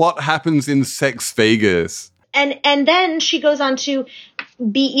 well, what happens in Sex Vegas? And then she goes on to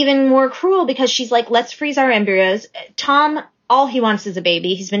be even more cruel because she's like, let's freeze our embryos. Tom, all he wants is a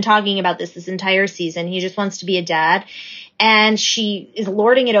baby. He's been talking about this entire season. He just wants to be a dad. And she is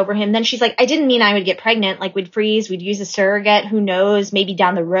lording it over him. Then she's like, I didn't mean I would get pregnant. Like, we'd freeze, we'd use a surrogate. Who knows? Maybe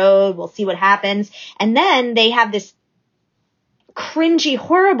down the road, we'll see what happens. And then they have this cringy,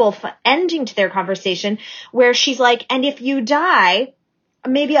 horrible ending to their conversation where she's like, and if you die,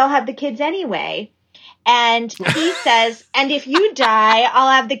 maybe I'll have the kids anyway. And he says, and if you die, I'll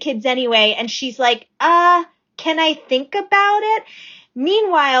have the kids anyway. And she's like, can I think about it?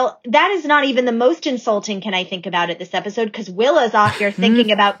 Meanwhile, that is not even the most insulting can I think about it this episode, because Willa's off here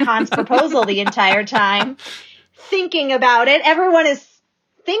thinking about Khan's proposal the entire time. Thinking about it. Everyone is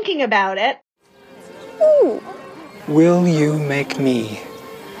thinking about it. Ooh. Will you make me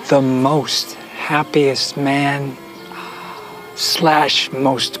the most happiest man /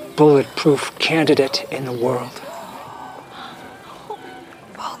 most bulletproof candidate in the world?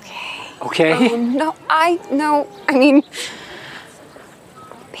 Okay? Oh, no, I mean...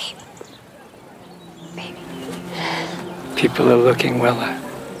 Baby. People are looking, Willa.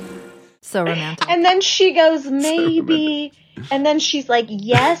 So romantic. And then she goes, maybe. And then she's like,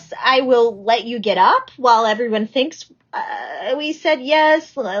 yes, I will let you get up while everyone thinks we said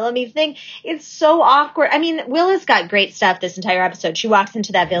yes. Let me think. It's so awkward. I mean, Willa's got great stuff this entire episode. She walks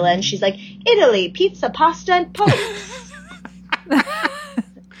into that villa and she's like, Italy, pizza, pasta, and popes.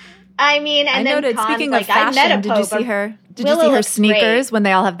 I mean, and I then noted, Khan's speaking like, of fashion, I met a did you Pope. see her? Did Willa you see her looks sneakers great. when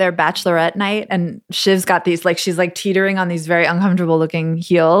they all have their bachelorette night? And Shiv's got these, like, she's like teetering on these very uncomfortable looking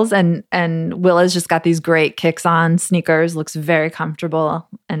heels, and Willa's just got these great kicks on sneakers, looks very comfortable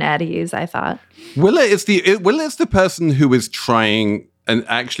and at ease, I thought. Willa is the person who is trying and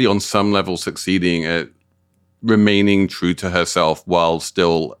actually on some level succeeding at remaining true to herself while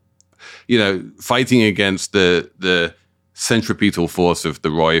still, fighting against the centripetal force of the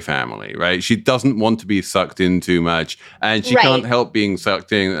Roy family, right? She doesn't want to be sucked in too much, and she can't help being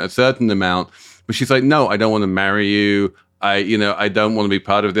sucked in a certain amount, but she's like, no, I don't want to marry you. I don't want to be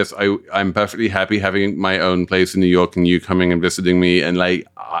part of this. I'm perfectly happy having my own place in New York and you coming and visiting me. And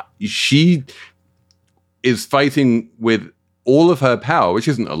she is fighting with all of her power, which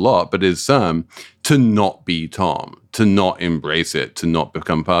isn't a lot, but is some, to not be Tom, to not embrace it, to not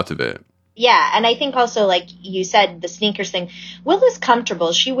become part of it. Yeah, and I think also, like you said, the sneakers thing, Willa's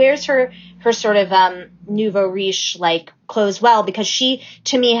comfortable. She wears her sort of nouveau riche like clothes well, because she,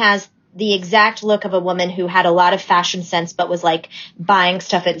 to me, has the exact look of a woman who had a lot of fashion sense but was like buying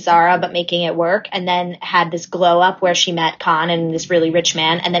stuff at Zara but making it work, and then had this glow up where she met Khan and this really rich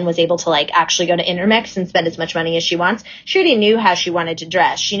man, and then was able to like actually go to Intermix and spend as much money as she wants. She already knew how she wanted to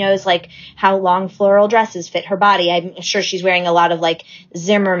dress. She knows like how long floral dresses fit her body. I'm sure she's wearing a lot of like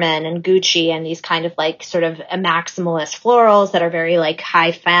Zimmerman and Gucci and these kind of like sort of maximalist florals that are very like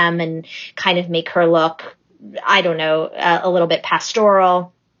high femme and kind of make her look, I don't know, a little bit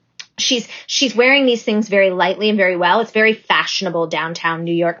pastoral. She's wearing these things very lightly and very well. It's very fashionable downtown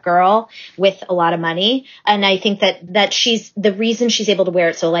New York girl with a lot of money. And I think that she's, the reason she's able to wear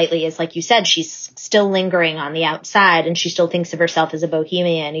it so lightly is, like you said, she's still lingering on the outside and she still thinks of herself as a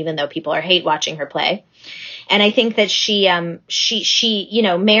bohemian, even though people are hate watching her play. And I think that she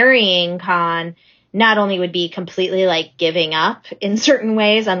marrying Khan not only would be completely like giving up in certain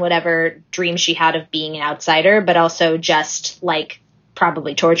ways on whatever dream she had of being an outsider, but also just like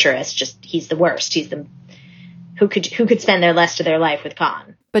probably torturous. Just, he's the worst. He's the who could spend the rest of their life with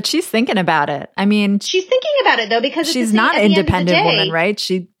Khan. But she's thinking about it. I mean, she's thinking about it though, because she's not an independent woman, right?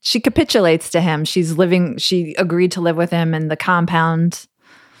 She capitulates to him. She agreed to live with him in the compound.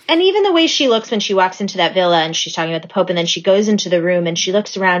 And even the way she looks when she walks into that villa and she's talking about the Pope, and then she goes into the room and she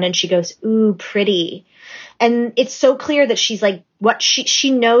looks around and she goes, ooh, pretty. And it's so clear that she's like, what she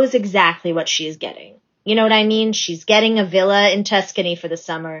knows exactly what she is getting. You know what I mean? She's getting a villa in Tuscany for the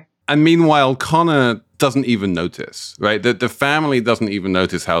summer. And meanwhile, Connor doesn't even notice, right? The family doesn't even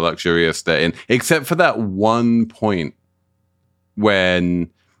notice how luxurious they're in, except for that one point when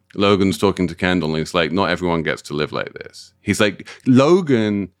Logan's talking to Kendall and he's like, not everyone gets to live like this. He's like,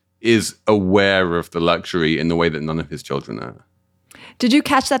 Logan is aware of the luxury in the way that none of his children are. Did you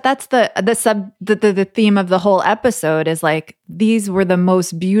catch that? That's the theme of the whole episode is like, these were the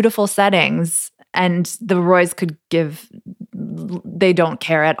most beautiful settings. And the Roys they don't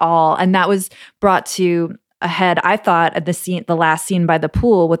care at all. And that was brought to a head, I thought, at the last scene by the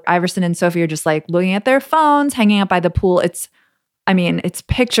pool with Iverson and Sophie are just like looking at their phones, hanging out by the pool. It's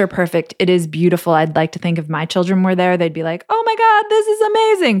picture perfect. It is beautiful. I'd like to think if my children were there, they'd be like, oh my God, this is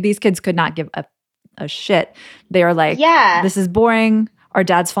amazing. These kids could not give a shit. They are like, yeah, this is boring. Our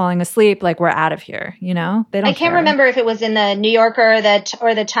dad's falling asleep. Like, we're out of here. You know, they don't. I can't remember if it was in the New Yorker or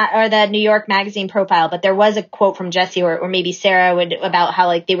the New York Magazine profile, but there was a quote from Jesse or maybe Sarah about how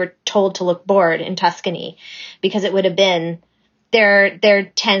like they were told to look bored in Tuscany because it would have been their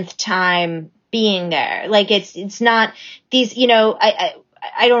 10th time being there. Like it's not these. You know, I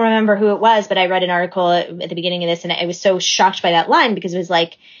don't remember who it was, but I read an article at the beginning of this, and I was so shocked by that line because it was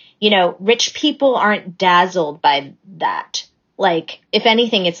like, you know, rich people aren't dazzled by that. Like, if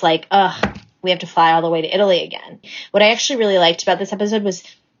anything, it's like, we have to fly all the way to Italy again. What I actually really liked about this episode was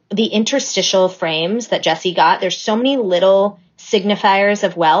the interstitial frames that Jesse got. There's so many little signifiers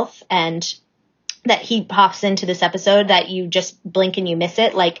of wealth and that he pops into this episode that you just blink and you miss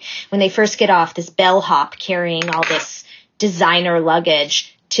it. Like when they first get off, this bellhop carrying all this designer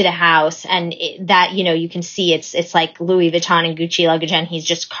luggage to the house, and that, you know, you can see it's like Louis Vuitton and Gucci luggage, and he's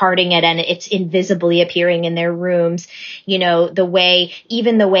just carting it and it's invisibly appearing in their rooms. You know, the way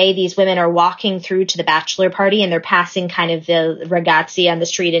these women are walking through to the bachelor party and they're passing kind of the ragazzi on the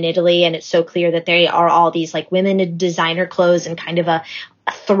street in Italy, and it's so clear that they are all these like women in designer clothes and kind of a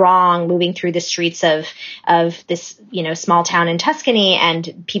throng moving through the streets of this, you know, small town in Tuscany,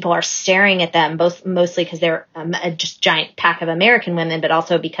 and people are staring at them, mostly because they're a just giant pack of American women, but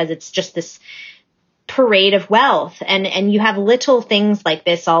also because it's just this parade of wealth. And you have little things like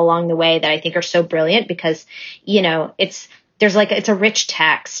this all along the way that I think are so brilliant because, you know, it's a rich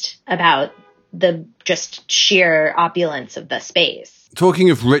text about the just sheer opulence of the space. Talking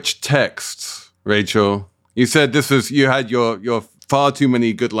of rich texts, Rachel, you said you had your far too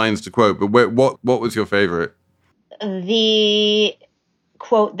many good lines to quote, but what was your favorite? The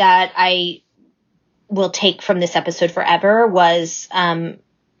quote that I will take from this episode forever was,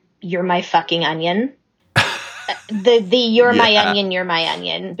 "You're my fucking onion." You're my onion, you're my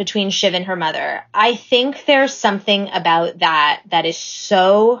onion between Shiv and her mother. I think there's something about that is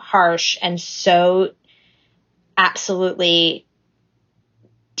so harsh and so absolutely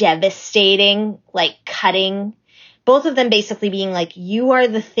devastating, like cutting. Both of them basically being like, you are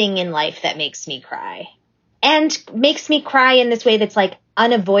the thing in life that makes me cry. And makes me cry in this way that's like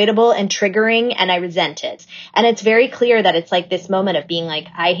unavoidable and triggering, and I resent it. And it's very clear that it's like this moment of being like,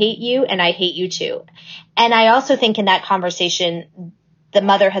 I hate you and I hate you too. And I also think in that conversation, the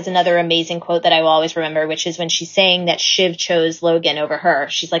mother has another amazing quote that I will always remember, which is when she's saying that Shiv chose Logan over her.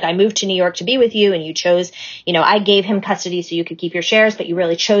 She's like, I moved to New York to be with you, and you chose, I gave him custody so you could keep your shares, but you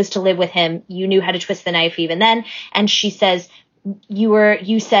really chose to live with him. You knew how to twist the knife even then. And she says,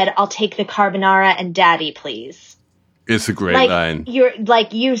 you said, I'll take the carbonara and daddy, please. It's a great line. You're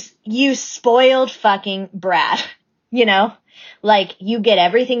like, you spoiled fucking brat, like you get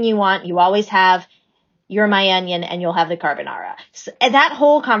everything you want. You always have. You're my onion and you'll have the carbonara. So, and that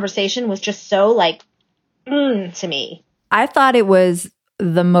whole conversation was just so to me. I thought it was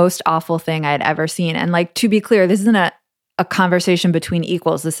the most awful thing I'd ever seen. And to be clear, this isn't a conversation between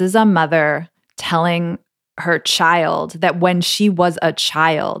equals. This is a mother telling her child that when she was a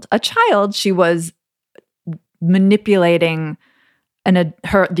child, she was manipulating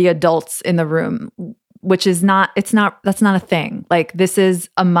the adults in the room, which is that's not a thing. This is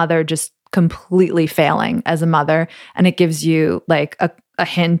a mother just completely failing as a mother, and it gives you a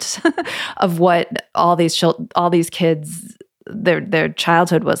hint of what all these kids their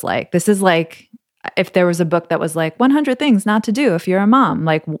childhood was like. This is like if there was a book that was 100 things not to do if you're a mom.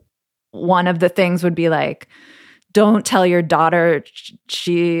 One of the things would be don't tell your daughter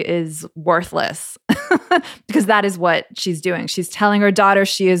she is worthless, because that is what she's doing. She's telling her daughter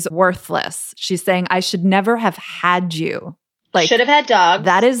she is worthless. She's saying, I should never have had you. Should have had dogs.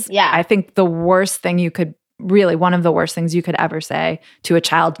 That is, I think, the worst thing one of the worst things you could ever say to a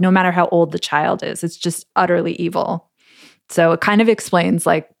child, no matter how old the child is. It's just utterly evil. So it kind of explains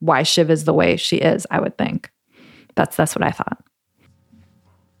why Shiv is the way she is, I would think. That's what I thought.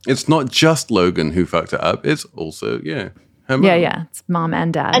 It's not just Logan who fucked it up. It's also, her mom. Yeah. It's mom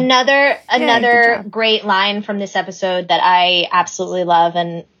and dad. Another great line from this episode that I absolutely love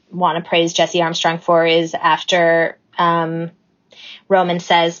and want to praise Jesse Armstrong for is after Roman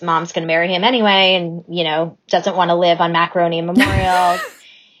says mom's going to marry him anyway and, doesn't want to live on macaroni and memorial.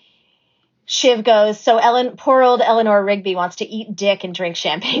 Shiv goes, so poor old Eleanor Rigby wants to eat dick and drink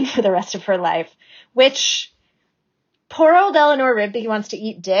champagne for the rest of her life, which poor old Eleanor Rigby wants to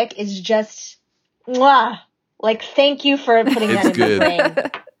eat dick is just, mwah. Thank you for putting that in the brain.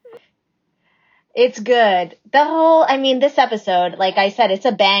 It's good. This episode, like I said, it's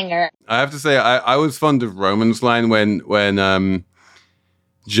a banger. I have to say, I was fond of Roman's line when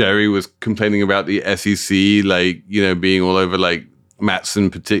Jerry was complaining about the SEC, being all over Matsson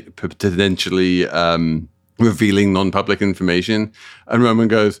potentially revealing non-public information. And Roman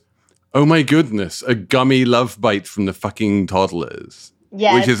goes, oh my goodness, a gummy love bite from the fucking toddlers.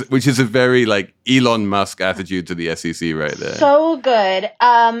 Yes. Which is a very Elon Musk attitude to the SEC right there. So good.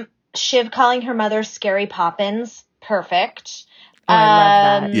 Shiv calling her mother Scary Poppins. Perfect. Oh,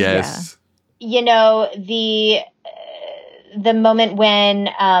 I love that. Yes. Yeah. The moment when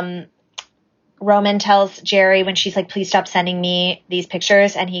Roman tells Jerry when she's like, please stop sending me these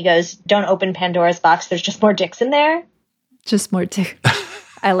pictures. And he goes, don't open Pandora's box. There's just more dicks in there. Just more dicks.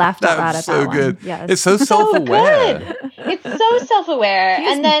 I laughed out loud at so that good. one. Yeah, it's so self-aware. It's so self-aware.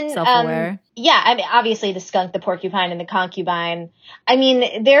 And then, self-aware. Obviously the skunk, the porcupine, and the concubine.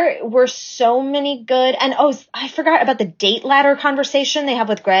 There were so many good. And I forgot about the date ladder conversation they have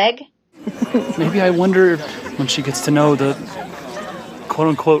with Greg. Maybe I wonder when she gets to know the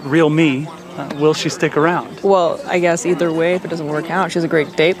quote-unquote real me, will she stick around? Well, I guess either way, if it doesn't work out, she has a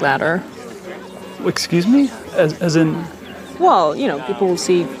great date ladder. Excuse me? As in... Well, people will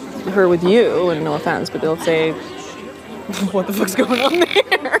see her with you, and no offense, but they'll say, what the fuck's going on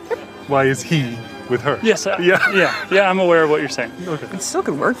there? Why is he with her? Yes, yeah, I'm aware of what you're saying. Okay. It still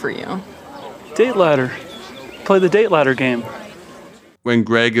could work for you. Date ladder. Play the date ladder game. When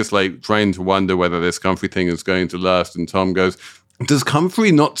Greg is trying to wonder whether this Comfrey thing is going to last, and Tom goes, does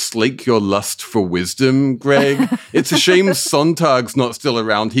Comfrey not slake your lust for wisdom, Greg? It's a shame Sontag's not still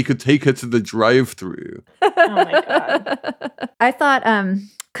around. He could take her to the drive-thru. Oh my God. I thought,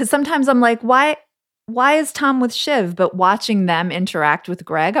 because sometimes I'm like, why why is Tom with Shiv? But watching them interact with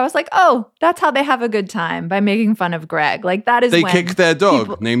Greg, I was like, oh, that's how they have a good time, by making fun of Greg. Like that is they when kick their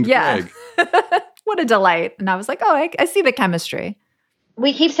dog named Greg. What a delight. And I was like, oh, I see the chemistry.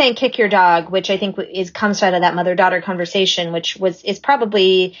 We keep saying kick your dog, which I think comes out of that mother-daughter conversation, which is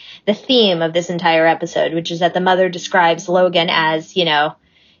probably the theme of this entire episode, which is that the mother describes Logan as,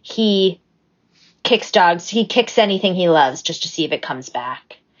 he kicks dogs. He kicks anything he loves just to see if it comes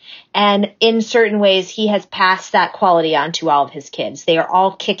back. And in certain ways, he has passed that quality on to all of his kids. They are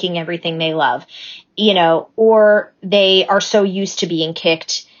all kicking everything they love, or they are so used to being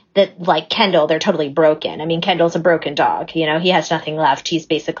kicked that, like Kendall, they're totally broken. I mean, Kendall's a broken dog. He has nothing left. He's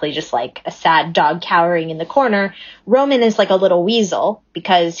basically just like a sad dog cowering in the corner. Roman is like a little weasel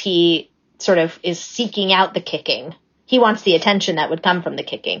because he sort of is seeking out the kicking. He wants the attention that would come from the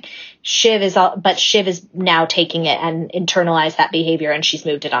kicking. Shiv is now taking it and internalized that behavior, and she's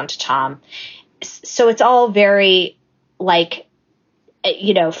moved it on to Tom. So it's all very like,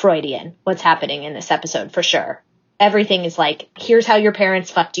 Freudian, what's happening in this episode for sure. Everything is like, here's how your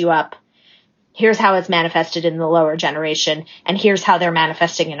parents fucked you up. Here's how it's manifested in the lower generation. And here's how they're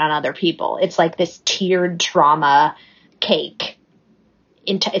manifesting it on other people. It's like this tiered trauma cake.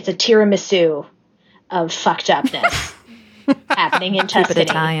 It's a tiramisu of fucked upness happening in Tuscany. Keep it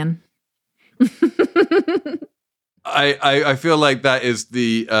Italian. I feel like that is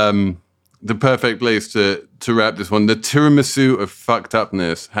the perfect place to wrap this one. The tiramisu of fucked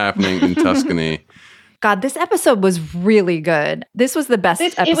upness happening in Tuscany. God, this episode was really good. This was the best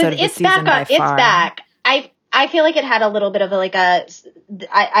episode of the season by far. It's back. I feel like it had a little bit of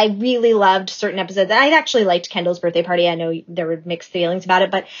I really loved certain episodes. I actually liked Kendall's birthday party. I know there were mixed feelings about it,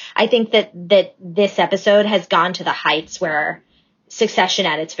 but I think that this episode has gone to the heights where Succession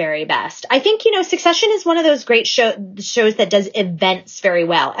at its very best. I think, Succession is one of those great shows that does events very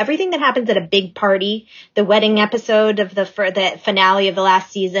well. Everything that happens at a big party, the wedding episode of the finale of the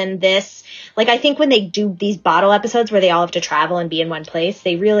last season, I think when they do these bottle episodes where they all have to travel and be in one place,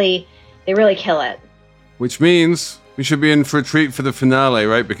 they really kill it. Which means we should be in for a treat for the finale,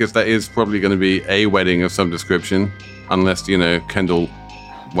 right? Because that is probably going to be a wedding of some description, unless, Kendall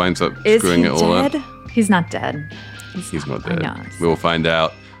winds up screwing it all up. He's not dead. He's not dead. We'll find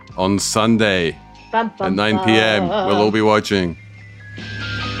out on Sunday at 9 p.m. We'll all be watching.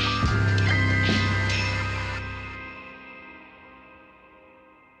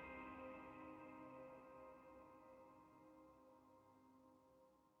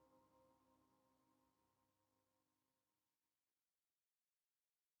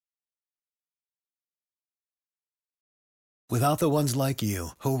 Without the ones like you,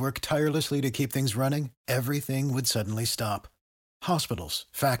 who work tirelessly to keep things running, everything would suddenly stop. Hospitals,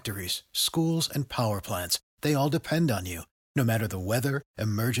 factories, schools, and power plants, they all depend on you. No matter the weather,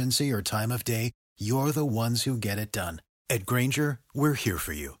 emergency, or time of day, you're the ones who get it done. At Grainger, we're here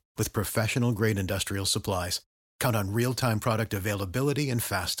for you with professional-grade industrial supplies. Count on real-time product availability and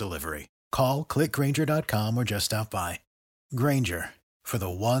fast delivery. Call, click Grainger.com, or just stop by. Grainger, for the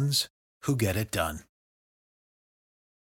ones who get it done.